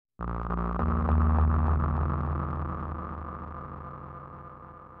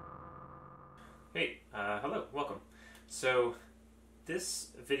Hey, hello, welcome. So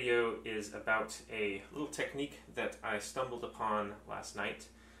this video is about a little technique that I stumbled upon last night.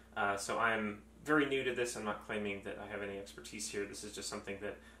 So I'm very new to this. I'm not claiming that I have any expertise here. This is just something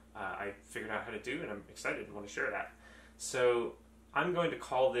that I figured out how to do, and I'm excited and want to share that. So I'm going to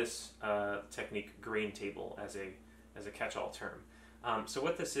call this technique Graintable as a catch-all term. So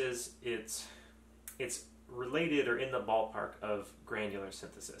what this is, it's related or in the ballpark of granular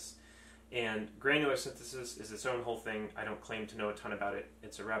synthesis. And granular synthesis is its own whole thing. I don't claim to know a ton about it.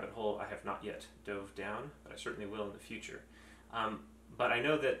 It's a rabbit hole I have not yet dove down, but I certainly will in the future. But I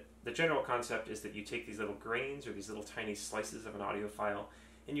know that the general concept is that you take these little grains or these little tiny slices of an audio file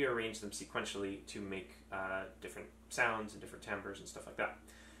and you arrange them sequentially to make different sounds and different timbres and stuff like that.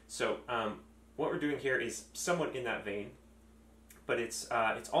 So what we're doing here is somewhat in that vein, but it's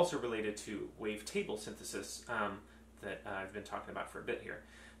also related to wavetable synthesis that I've been talking about for a bit here.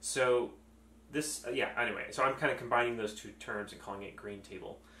 So this, anyway, so I'm kind of combining those two terms and calling it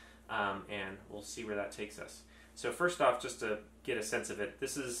Graintable, and we'll see where that takes us. So first off, just to get a sense of it,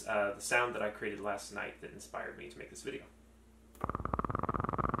 this is the sound that I created last night that inspired me to make this video.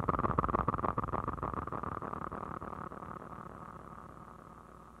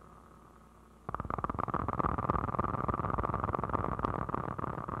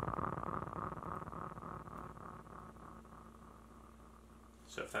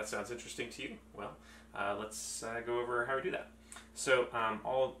 So if that sounds interesting to you, well, let's go over how we do that. So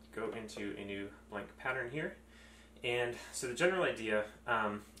I'll go into a new blank pattern here. And so the general idea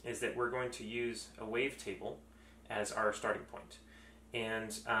is that we're going to use a wavetable as our starting point.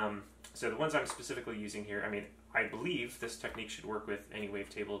 And so the ones I'm specifically using here, I believe this technique should work with any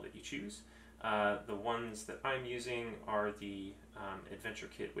wavetable that you choose. The ones that I'm using are the Adventure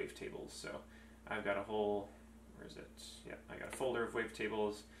Kit wavetables. So I've got a whole... Where is it? Yeah, I got a folder of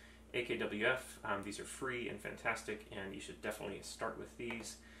wavetables, AKWF. These are free and fantastic, and you should definitely start with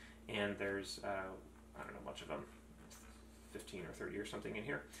these. And there's, I don't know, a bunch of them, 15 or 30 or something in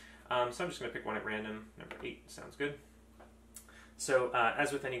here. So I'm just going to pick one at random. Number 8 sounds good. So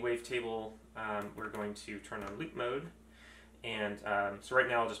as with any wavetable, we're going to turn on loop mode. And so right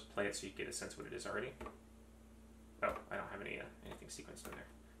now I'll just play it so you get a sense of what it is already. Oh, I don't have anything sequenced in there.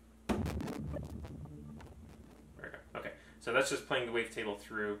 There we go. Okay, so that's just playing the wavetable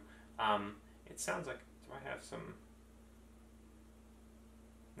through. It sounds like, do I have some?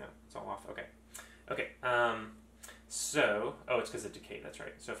 No, it's all off. Okay. Okay, so, oh, it's because of decay, that's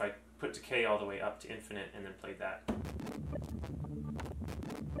right. So if I put decay all the way up to infinite and then played that,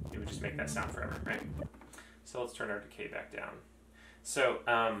 it would just make that sound forever, right? So let's turn our decay back down. So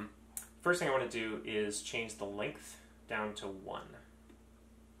first thing I want to do is change the length down to 1.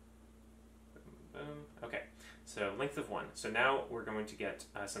 Boom. Okay, so length of 1. So now we're going to get,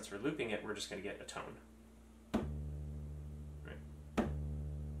 since we're looping it, we're just going to get a tone. Right.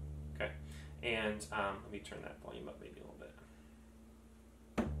 Okay, and let me turn that volume up maybe a little bit.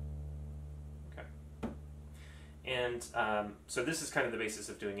 Okay. And so this is kind of the basis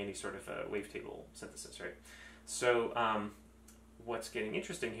of doing any sort of a wavetable synthesis, right? So what's getting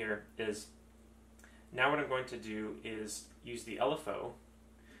interesting here is now what I'm going to do is use the LFO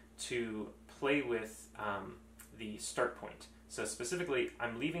to play with the start point. So specifically,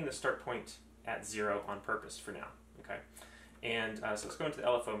 I'm leaving the start point at 0 on purpose for now. Okay, and so let's go into the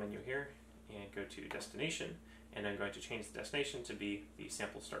LFO menu here and go to destination, and I'm going to change the destination to be the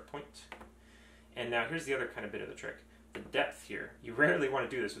sample start point. And now here's the other kind of bit of the trick. The depth here, you rarely want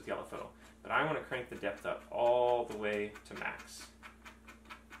to do this with the LFO, but I want to crank the depth up all the way to max.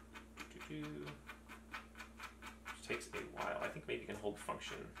 Which takes a while. I think maybe you can hold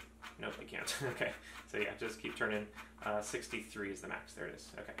function. Nope, I can't. Okay, so yeah, just keep turning. 63 is the max. There it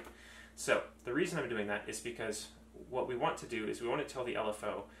is. Okay, so the reason I'm doing that is because what we want to do is we want to tell the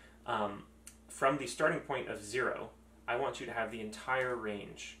LFO from the starting point of 0, I want you to have the entire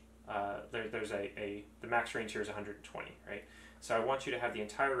range. There's the max range here is 120, right? So I want you to have the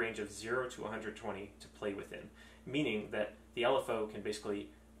entire range of 0 to 120 to play within, meaning that the LFO can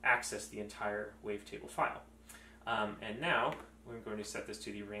basically access the entire wavetable file. And now we're going to set this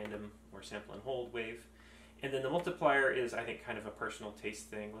to the random or sample and hold wave. And then the multiplier is, I think, kind of a personal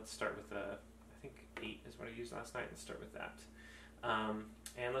taste thing. Let's start with, I think 8 is what I used last night. Let's start with that.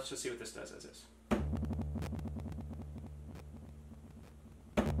 And let's just see what this does as is.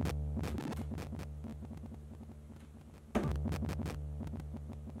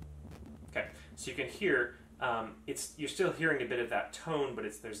 Okay, so you can hear, you're still hearing a bit of that tone, but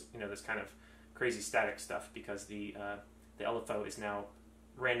there's this kind of crazy static stuff because the LFO is now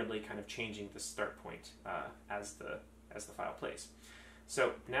randomly kind of changing the start point as the file plays.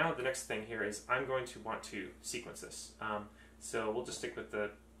 So now the next thing here is I'm going to want to sequence this. So we'll just stick with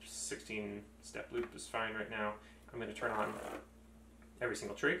the 16-step loop is fine right now. I'm going to turn on every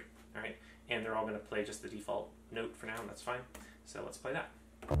single trig, all right, and they're all going to play just the default note for now, and that's fine. So let's play that.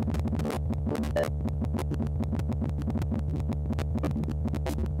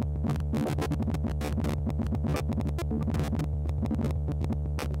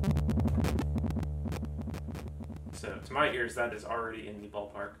 So to my ears, that is already in the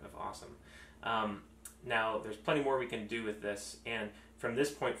ballpark of awesome. Now, there's plenty more we can do with this, and from this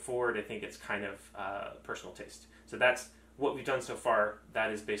point forward, I think it's kind of personal taste. So that's what we've done so far.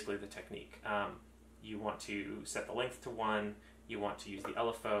 That is basically the technique. You want to set the length to 1, you want to use the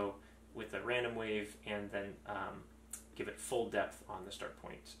LFO with a random wave, and then give it full depth on the start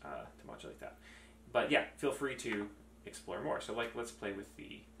point to modulate that. But yeah, feel free to explore more. So like, let's play with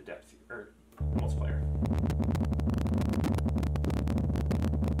the depth, or multiplier.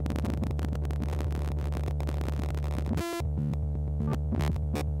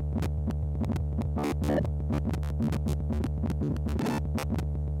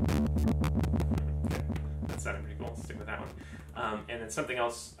 That sounded pretty cool. Let's stick with that one. And then something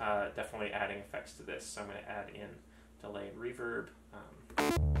else, definitely adding effects to this. So I'm going to add in delay and reverb.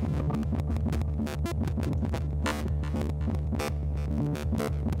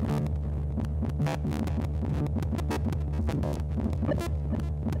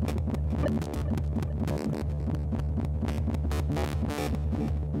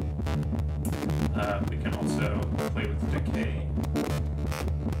 We can also play with decay.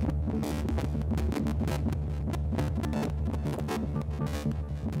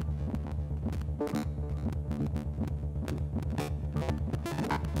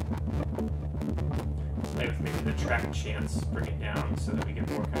 Play with maybe the track chance, bring it down so that we get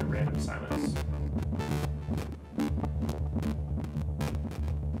more kind of random silence.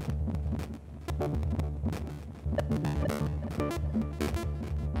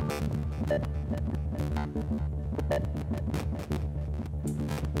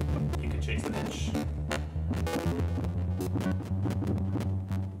 You can change the pitch.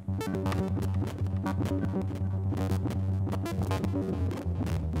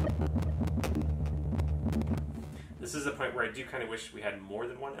 This is a point where I do kind of wish we had more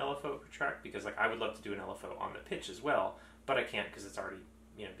than one LFO per track, because like I would love to do an LFO on the pitch as well, but I can't because it's already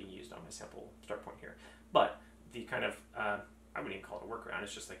being used on my sample start point here. But the kind of I wouldn't even call it a workaround.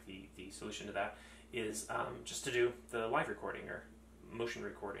 It's just like the solution to that is just to do the live recording, or motion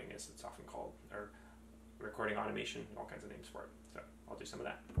recording as it's often called, or recording automation, all kinds of names for it. So I'll do some of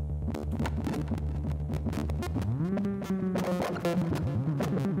that.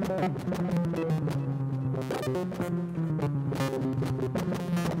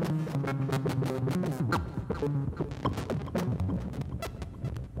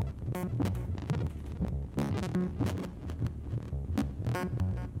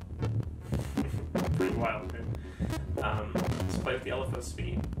 Pretty wild, right? Let's play with the LFO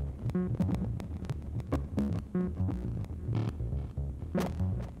speed.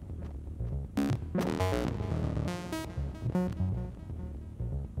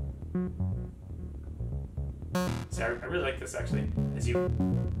 See, I really like this actually. As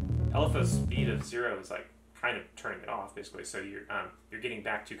LFO speed of 0 is like kind of turning it off basically. So you're getting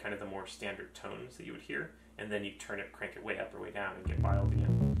back to kind of the more standard tones that you would hear, and then you crank it way up or way down and get wild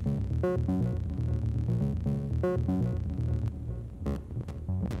again.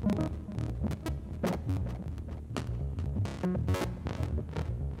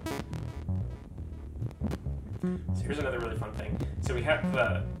 So here's another really fun thing. So we have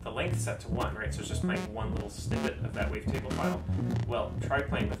the length set to 1, right? So it's just playing one little snippet of that wavetable file. Well, try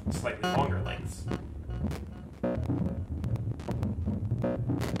playing with slightly longer lengths.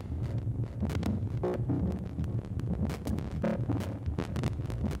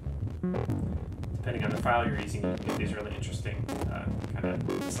 Depending on the file you're using, you can get these really interesting kind of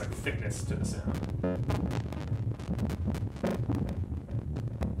this like thickness to the sound.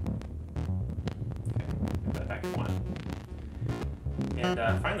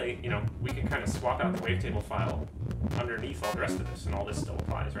 And finally, we can kind of swap out the wavetable file underneath all the rest of this, and all this still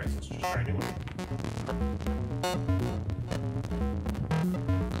applies, right? So let's just try a new one.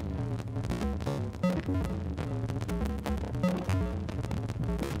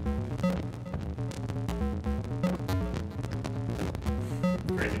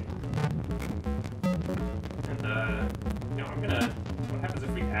 Crazy. And, what happens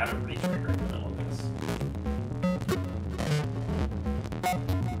if we add a retrigger in the middle of this?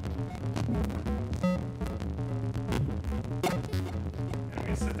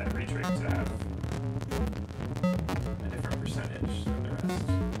 that ray trig to have a different percentage than the rest.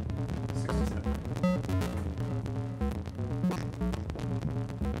 67.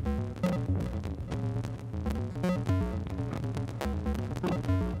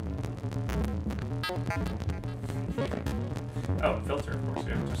 Oh, filter, of course,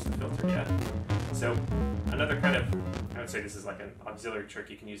 yeah, just the filter, yeah. So, another kind of, I would say this is like an auxiliary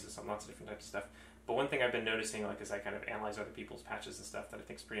trick. You can use this on lots of different types of stuff. But one thing I've been noticing, like, as I kind of analyze other people's patches and stuff that I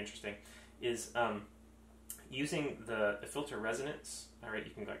think is pretty interesting, is using the filter resonance. All right,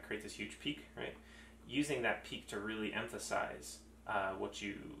 you can like create this huge peak, right? Using that peak to really emphasize what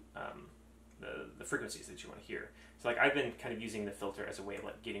you the frequencies that you want to hear. So like I've been kind of using the filter as a way of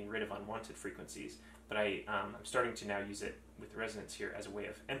like getting rid of unwanted frequencies, but I'm starting to now use it with the resonance here as a way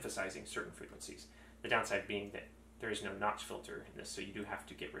of emphasizing certain frequencies. The downside being that there is no notch filter in this, so you do have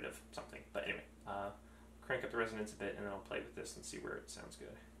to get rid of something. But anyway, crank up the resonance a bit, and then I'll play with this and see where it sounds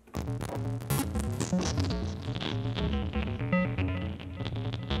good.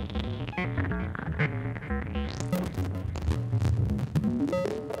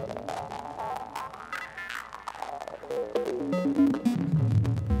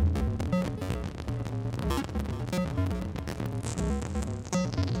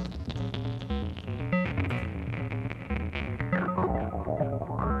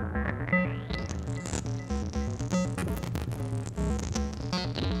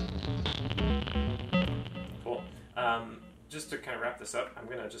 Just to kind of wrap this up, I'm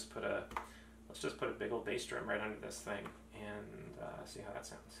gonna just let's just put a big old bass drum right under this thing and see how that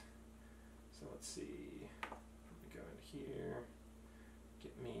sounds. So let's see. Let me go in here.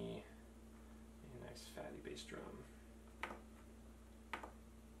 Get me a nice fatty bass drum,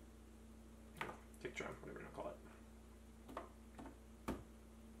 kick drum, whatever you want to call it.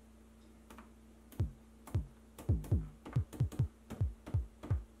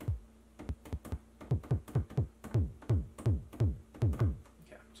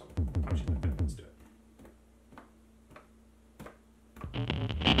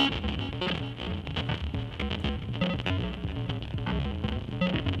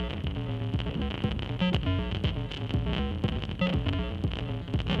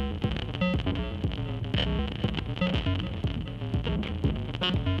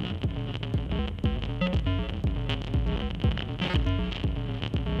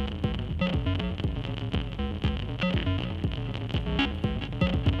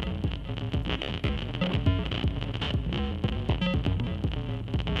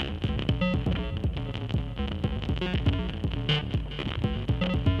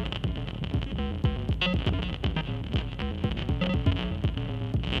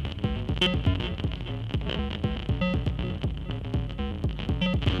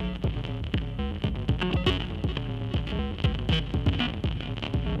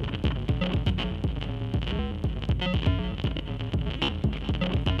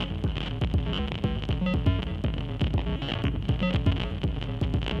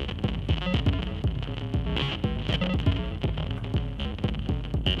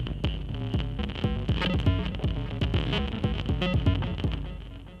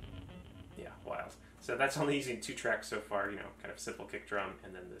 So that's only using 2 tracks so far, you know, kind of simple kick drum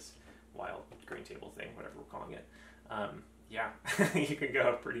and then this wild Graintable thing, whatever we're calling it. Yeah, you can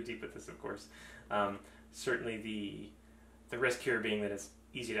go pretty deep with this, of course. Certainly the risk here being that it's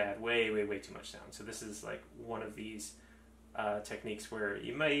easy to add way too much sound. So this is like one of these techniques where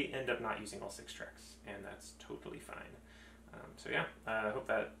you may end up not using all 6 tracks, and that's totally fine. So yeah, I hope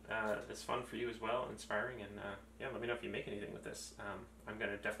that is fun for you as well, inspiring, and yeah, let me know if you make anything with this. I'm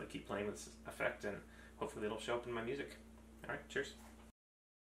going to definitely keep playing with this effect, and hopefully it'll show up in my music. All right, cheers.